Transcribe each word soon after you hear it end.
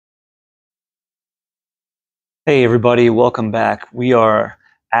Hey everybody, welcome back.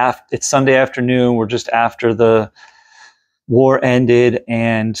 It's Sunday afternoon. We're just after the war ended,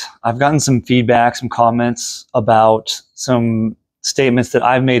 and I've gotten some feedback, some comments about some statements that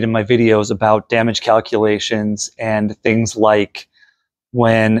I've made in my videos about damage calculations and things like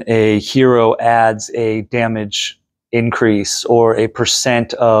when a hero adds a damage increase or a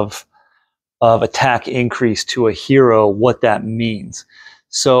percent of attack increase to a hero, what that means.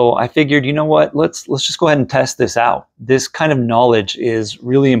 So I figured, you know what, let's just go ahead and test this out. This kind of knowledge is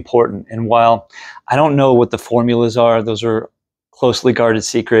really important. And while I don't know what the formulas are, those are closely guarded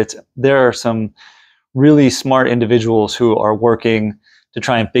secrets, there are some really smart individuals who are working to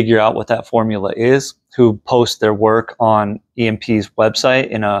try and figure out what that formula is, who post their work on EMP's website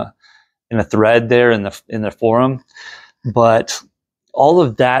in a thread there in the forum. But all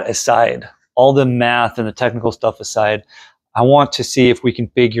of that aside, all the math and the technical stuff aside, I want to see if we can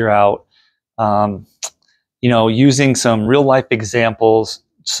figure out, using some real life examples,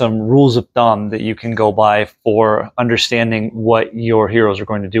 some rules of thumb that you can go by for understanding what your heroes are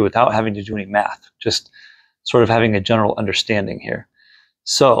going to do without having to do any math, just sort of having a general understanding here.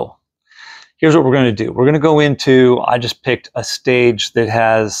 So here's what we're going to do. We're going to go into, I just picked a stage that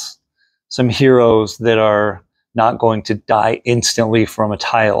has some heroes that are not going to die instantly from a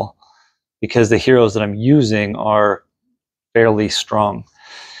tile, because the heroes that I'm using are fairly strong.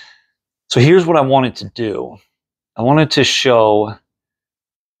 So here's what I wanted to do. I wanted to show,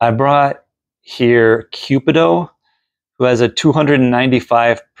 I brought here Cupido, who has a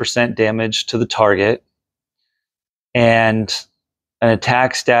 295% damage to the target and an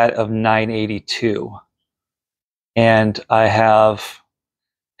attack stat of 982. And I have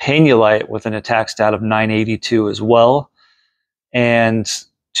Painulite with an attack stat of 982 as well, and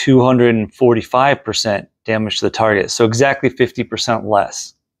 245% damage to the target. So exactly 50%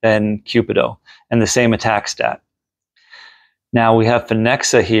 less than Cupido, and the same attack stat. Now we have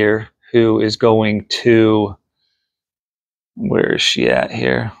Phenexa here, who is going to, where is she at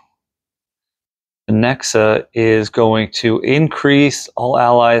here? Phenexa is going to increase all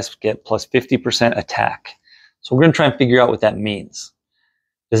allies get plus 50% attack. So we're going to try and figure out what that means.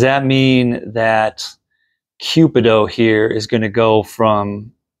 Does that mean that Cupido here is going to go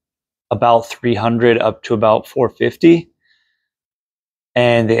from about 300 up to about 450?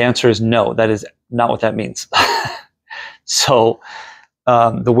 And the answer is no, that is not what that means. So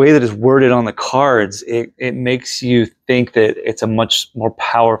the way that it's worded on the cards, it makes you think that it's a much more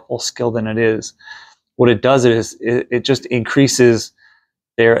powerful skill than it is. What it does is it just increases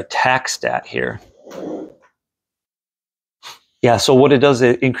their attack stat here. Yeah, so what it does,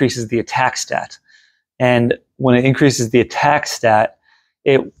 it increases the attack stat. And when it increases the attack stat,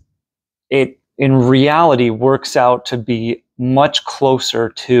 it in reality works out to be much closer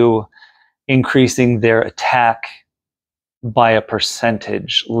to increasing their attack by a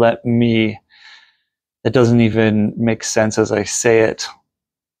percentage. That doesn't even make sense as I say it.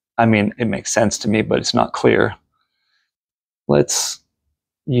 I mean, it makes sense to me, but it's not clear. Let's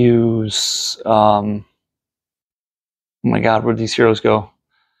use, oh my God, where'd these heroes go?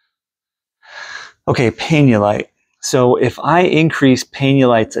 Okay, Painulite. So if I increase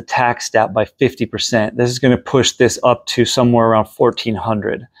Painulite's attack stat by 50%, this is going to push this up to somewhere around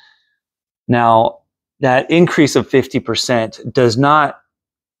 1400. Now, that increase of 50% does not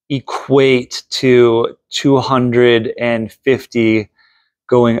equate to 250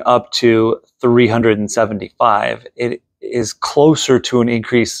 going up to 375. It is closer to an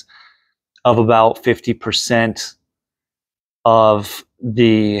increase of about 50% of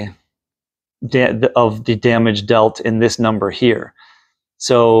the damage dealt in this number here.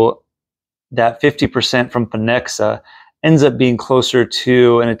 So that 50% from Phenexa ends up being closer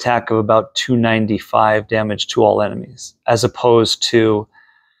to an attack of about 295 damage to all enemies, as opposed to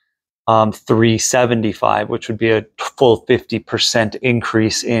 375, which would be a full 50%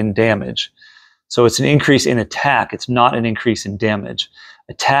 increase in damage. So it's an increase in attack. It's not an increase in damage.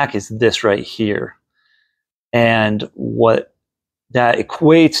 Attack is this right here. And what that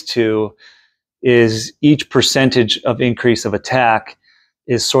equates to is each percentage of increase of attack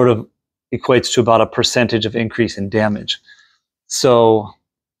is sort of equates to about a percentage of increase in damage. So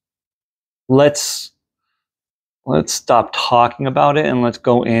let's stop talking about it and let's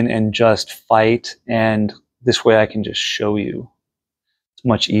go in and just fight. And this way I can just show you. It's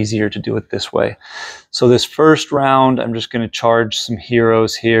much easier to do it this way. So this first round, I'm just going to charge some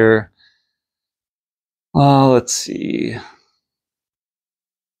heroes here. Let's see.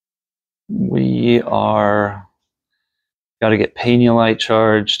 We got to get Painulite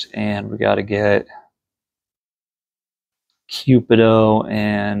charged, and we got to get Cupido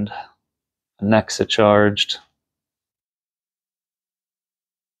and Phenexa charged.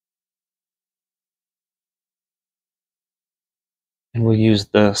 And we'll use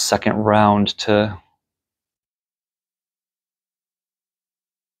the second round to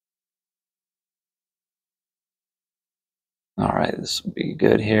all right, this will be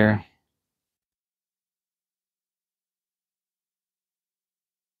good here.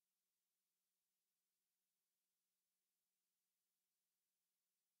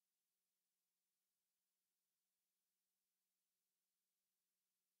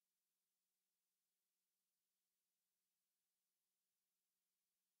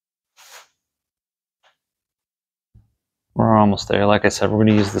 We're almost there. Like I said, we're going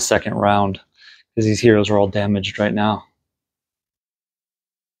to use the second round because these heroes are all damaged right now.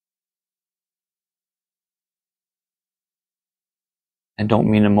 I don't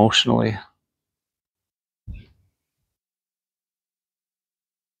mean emotionally.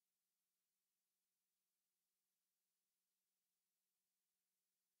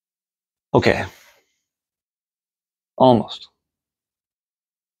 Okay. Almost.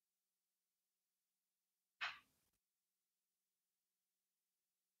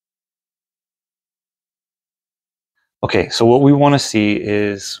 Okay, so what we want to see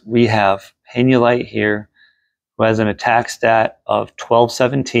is we have Painulite here who has an attack stat of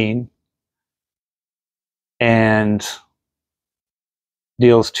 1217 and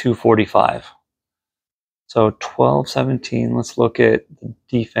deals 245. So 1217, let's look at the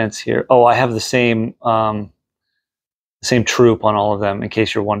defense here. Oh, I have the same troop on all of them in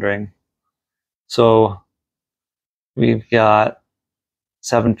case you're wondering. So we've got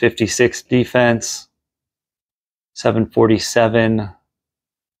 756 defense, 747,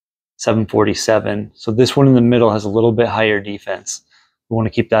 747. So this one in the middle has a little bit higher defense. We want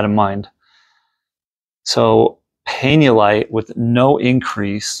to keep that in mind. So Painulite with no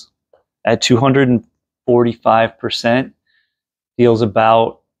increase at 245% deals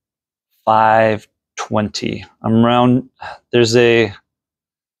about 520. I'm around. There's an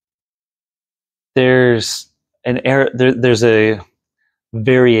error. There's a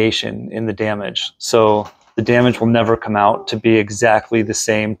variation in the damage. So the damage will never come out to be exactly the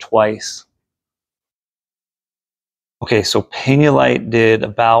same twice. Okay, so Painulite did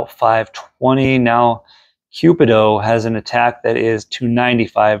about 520. Now Cupido has an attack that is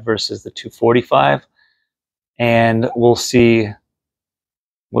 295 versus the 245. And we'll see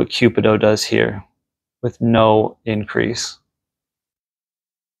what Cupido does here with no increase.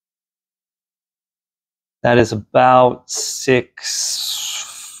 That is about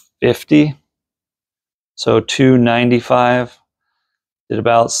 650. So 295 did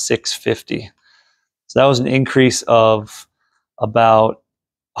about 650. So that was an increase of about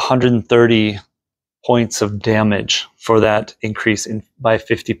 130 points of damage for that increase by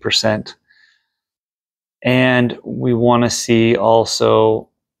 50%. And we want to see also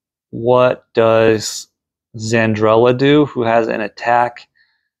what does Zandrella do, who has an attack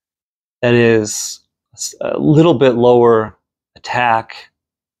that is a little bit lower attack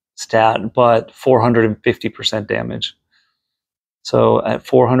stat, but 450% damage. So at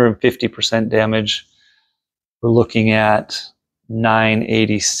 450% damage, we're looking at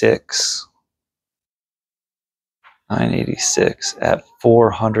 986. 986 at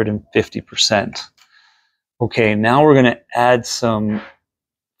 450%. Okay, now we're going to add some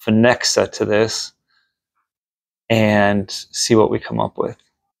Phonexa to this and see what we come up with.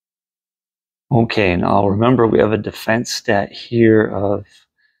 Okay, now remember we have a defense stat here of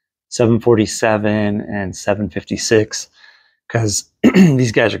 747 and 756 because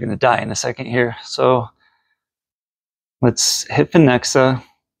these guys are going to die in a second here. So let's hit Phonexa.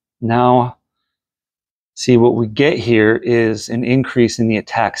 Now see what we get here is an increase in the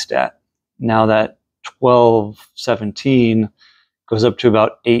attack stat. Now that 1217 goes up to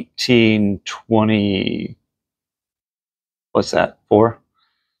about 1820. What's that?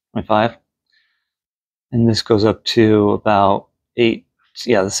 425? And this goes up to about 8.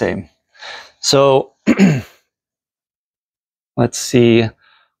 Yeah, the same. So let's see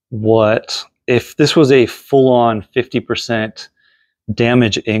what, if this was a full-on 50%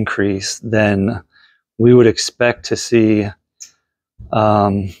 damage increase, then we would expect to see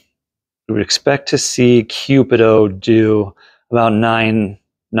Cupido do about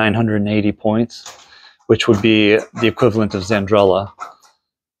 980 points, which would be the equivalent of Zandrella.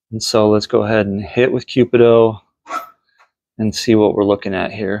 And so let's go ahead and hit with Cupido and see what we're looking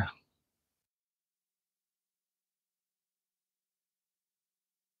at here.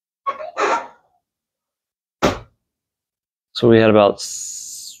 So we had about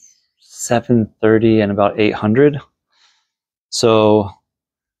 730 and about 800. So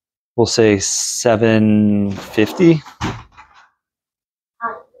we'll say 750.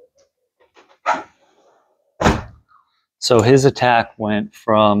 So his attack went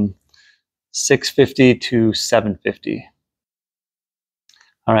from 650 to 750.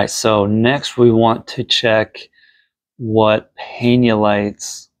 All right, so next we want to check what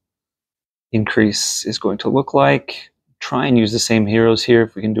Painulite's increase is going to look like. Try and use the same heroes here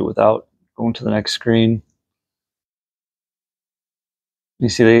if we can do it without going to the next screen. You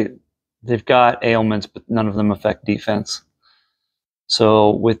see they've got ailments, but none of them affect defense.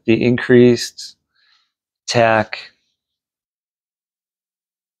 So with the increased attack,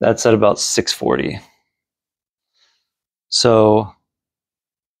 that's at about 640. So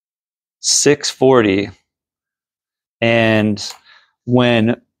 640, and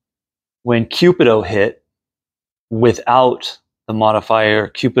when Cupido hit without the modifier,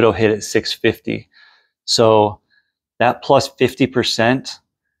 Cupido hit at 650. So that plus 50%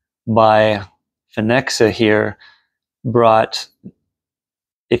 by Phenexa here brought,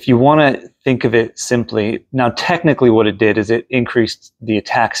 if you want to think of it simply, now technically what it did is it increased the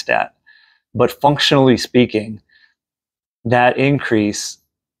attack stat, but functionally speaking, that increased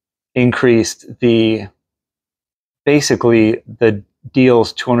basically the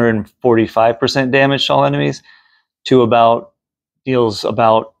deals 245% damage to all enemies to deals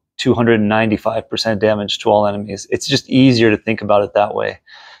about 295% damage to all enemies. It's just easier to think about it that way,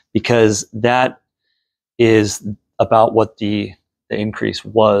 because that is about what the increase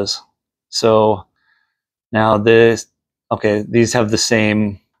was. So now these have the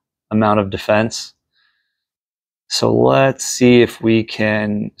same amount of defense. So let's see if we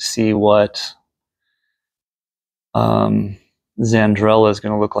can see what Zandrella is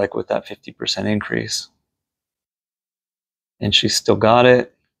going to look like with that 50% increase. And she's still got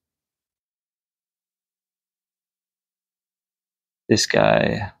it. This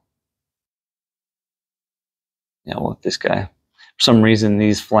guy, yeah, well, this guy. For some reason,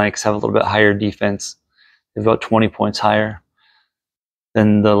 these flanks have a little bit higher defense. They're about 20 points higher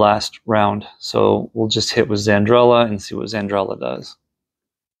than the last round. So we'll just hit with Zandrella and see what Zandrella does.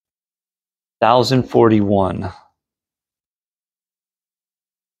 1041.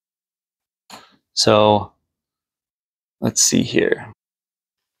 So let's see here.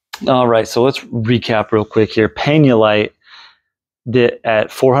 All right, so let's recap real quick here. Painulite did at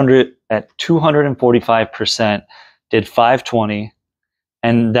 245% did 520,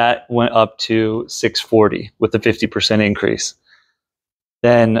 and that went up to 640 with a 50% increase.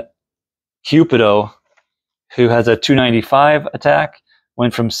 Then Cupido, who has a 295 attack,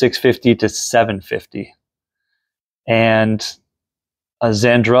 went from 650 to 750. And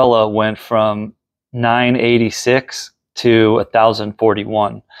Zandrella went from 986 to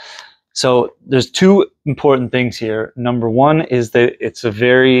 1041. So there's two important things here. Number one is that it's a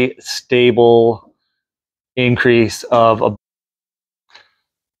very stable increase of all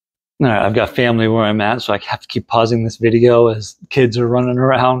right, I've got family where I'm at, so I have to keep pausing this video as kids are running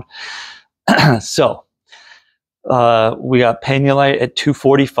around. So we got Painulite at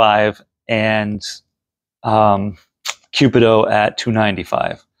 245 and Cupido at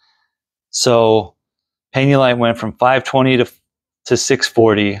 295. So Painulite went from 520 to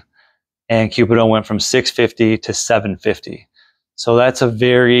 640, and Cupido went from 650 to 750. So that's a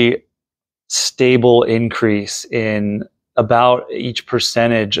very stable increase in about each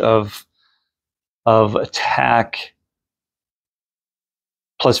percentage of attack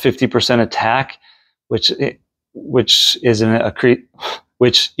plus 50% attack, which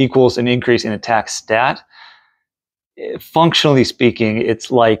equals an increase in attack stat. Functionally speaking,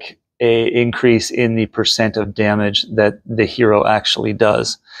 it's like an increase in the percent of damage that the hero actually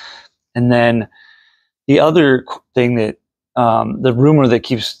does. And then the other thing that the rumor that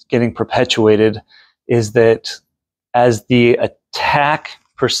keeps getting perpetuated is that as the attack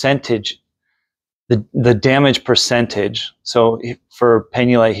percentage, the damage percentage, so for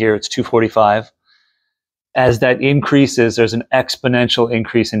Painulite here, it's 245. As that increases, there's an exponential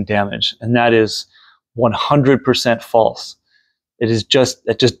increase in damage, and that is 100% false. It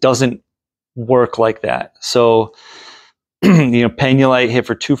just doesn't work like that. So, Painulite hit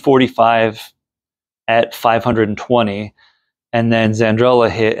for 245 at 520, and then Zandrella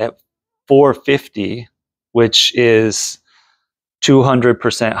hit at 450, which is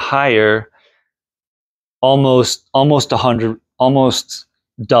 200% higher, almost 100, almost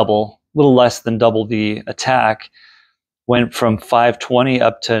double, a little less than double the attack. Went from 520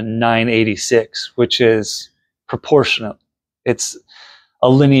 up to 986, which is proportionate. It's a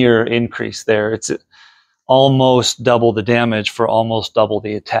linear increase there. It's almost double the damage for almost double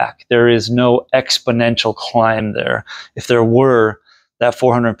the attack. There is no exponential climb there. If there were, that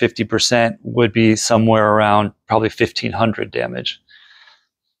 450% would be somewhere around probably 1500 damage.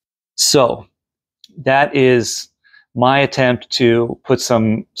 So that is my attempt to put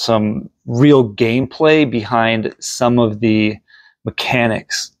some real gameplay behind some of the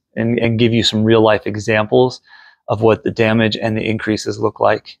mechanics and give you some real life examples of what the damage and the increases look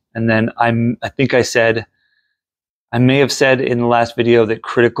like. And then I think I may have said in the last video that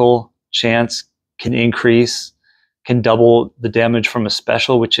critical chance can double the damage from a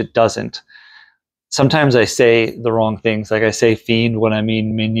special, which it doesn't. Sometimes I say the wrong things, like I say fiend when I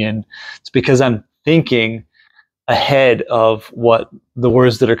mean minion. It's because I'm thinking ahead of what the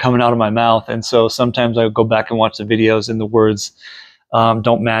words that are coming out of my mouth. And so sometimes I go back and watch the videos and the words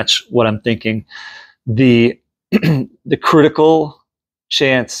don't match what I'm thinking. The critical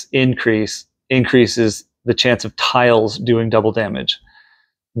chance increases the chance of tiles doing double damage.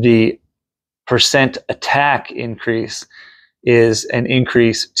 The percent attack increase is an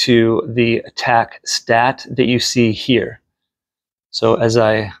increase to the attack stat that you see here. So as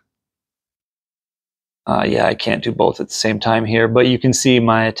I can't do both at the same time here, but you can see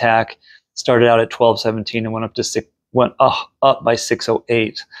my attack started out at 1217 and went up by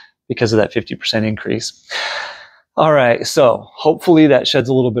 608 because of that 50% increase. All right, so hopefully that sheds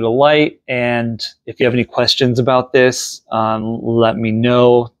a little bit of light. And if you have any questions about this, let me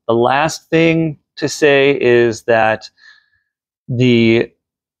know. The last thing to say is that the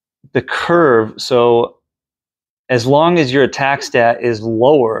curve, so as long as your attack stat is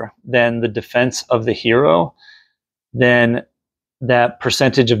lower than the defense of the hero, then that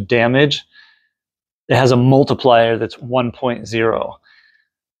percentage of damage, it has a multiplier that's 1.0,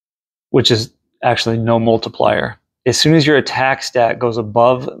 which is actually no multiplier. As soon as your attack stat goes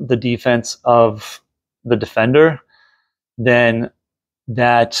above the defense of the defender, then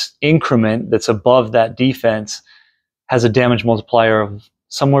that increment that's above that defense has a damage multiplier of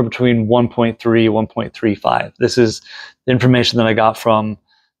somewhere between 1.3 and 1.35. This is the information that I got from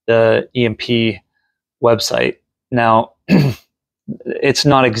the EMP website. Now, it's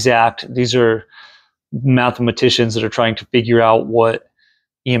not exact. These are mathematicians that are trying to figure out what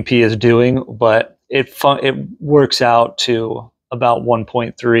EMP is doing, but it works out to about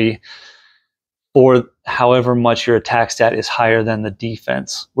 1.3 for however much your attack stat is higher than the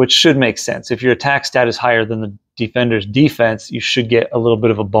defense, which should make sense. If your attack stat is higher than the defender's defense, you should get a little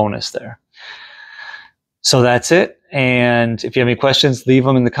bit of a bonus there. So that's it. And if you have any questions, leave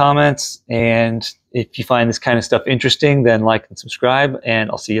them in the comments. And if you find this kind of stuff interesting, then like and subscribe,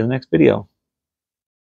 and I'll see you in the next video.